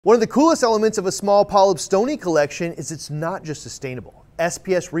One of the coolest elements of a small polyp stony collection is it's not just sustainable.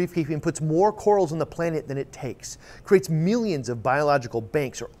 SPS reef keeping puts more corals on the planet than it takes, creates millions of biological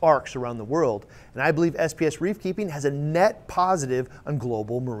banks or arcs around the world, and I believe SPS reef keeping has a net positive on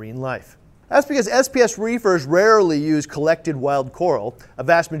global marine life. That's because SPS reefers rarely use collected wild coral. A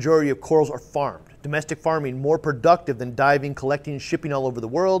vast majority of corals are farmed. Domestic farming more productive than diving, collecting, and shipping all over the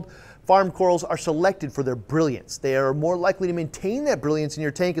world. Farmed corals are selected for their brilliance. They are more likely to maintain that brilliance in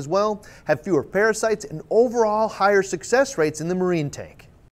your tank as well, have fewer parasites, and overall higher success rates in the marine tank.